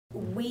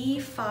We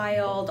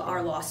filed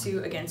our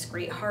lawsuit against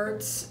Great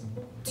Hearts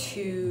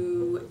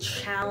to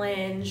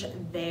challenge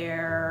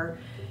their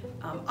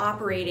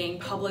operating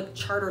public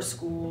charter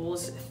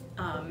schools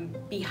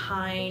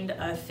behind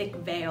a thick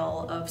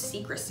veil of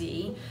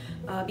secrecy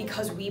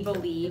because we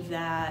believe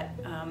that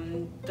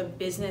the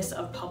business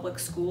of public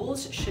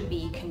schools should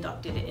be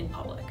conducted in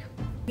public.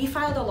 We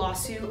filed a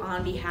lawsuit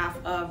on behalf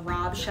of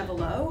Rob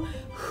Chevalot,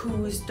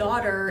 whose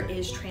daughter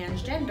is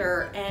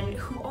transgender and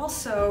who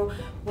also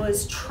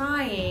was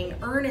trying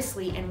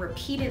earnestly and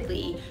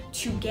repeatedly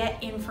to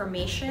get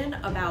information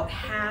about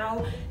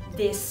how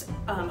this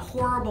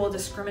horrible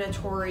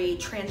discriminatory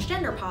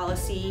transgender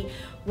policy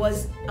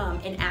was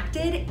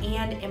enacted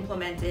and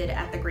implemented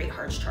at the Great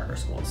Hearts charter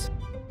schools.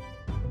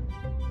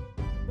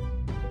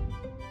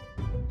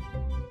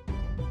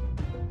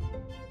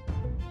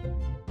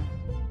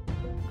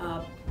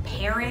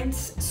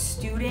 Parents,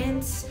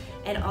 students,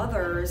 and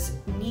others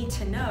need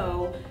to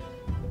know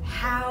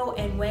how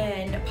and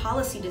when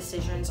policy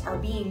decisions are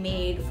being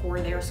made for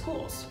their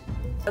schools.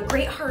 The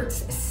Great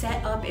Hearts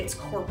set up its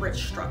corporate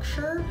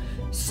structure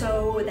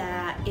so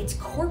that its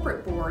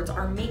corporate boards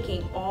are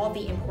making all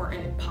the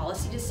important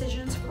policy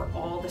decisions for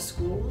all the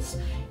schools,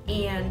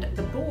 and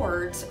the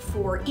boards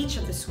for each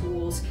of the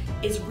schools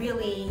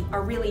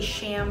are really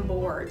sham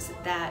boards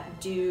that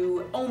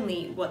do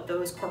only what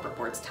those corporate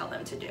boards tell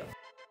them to do.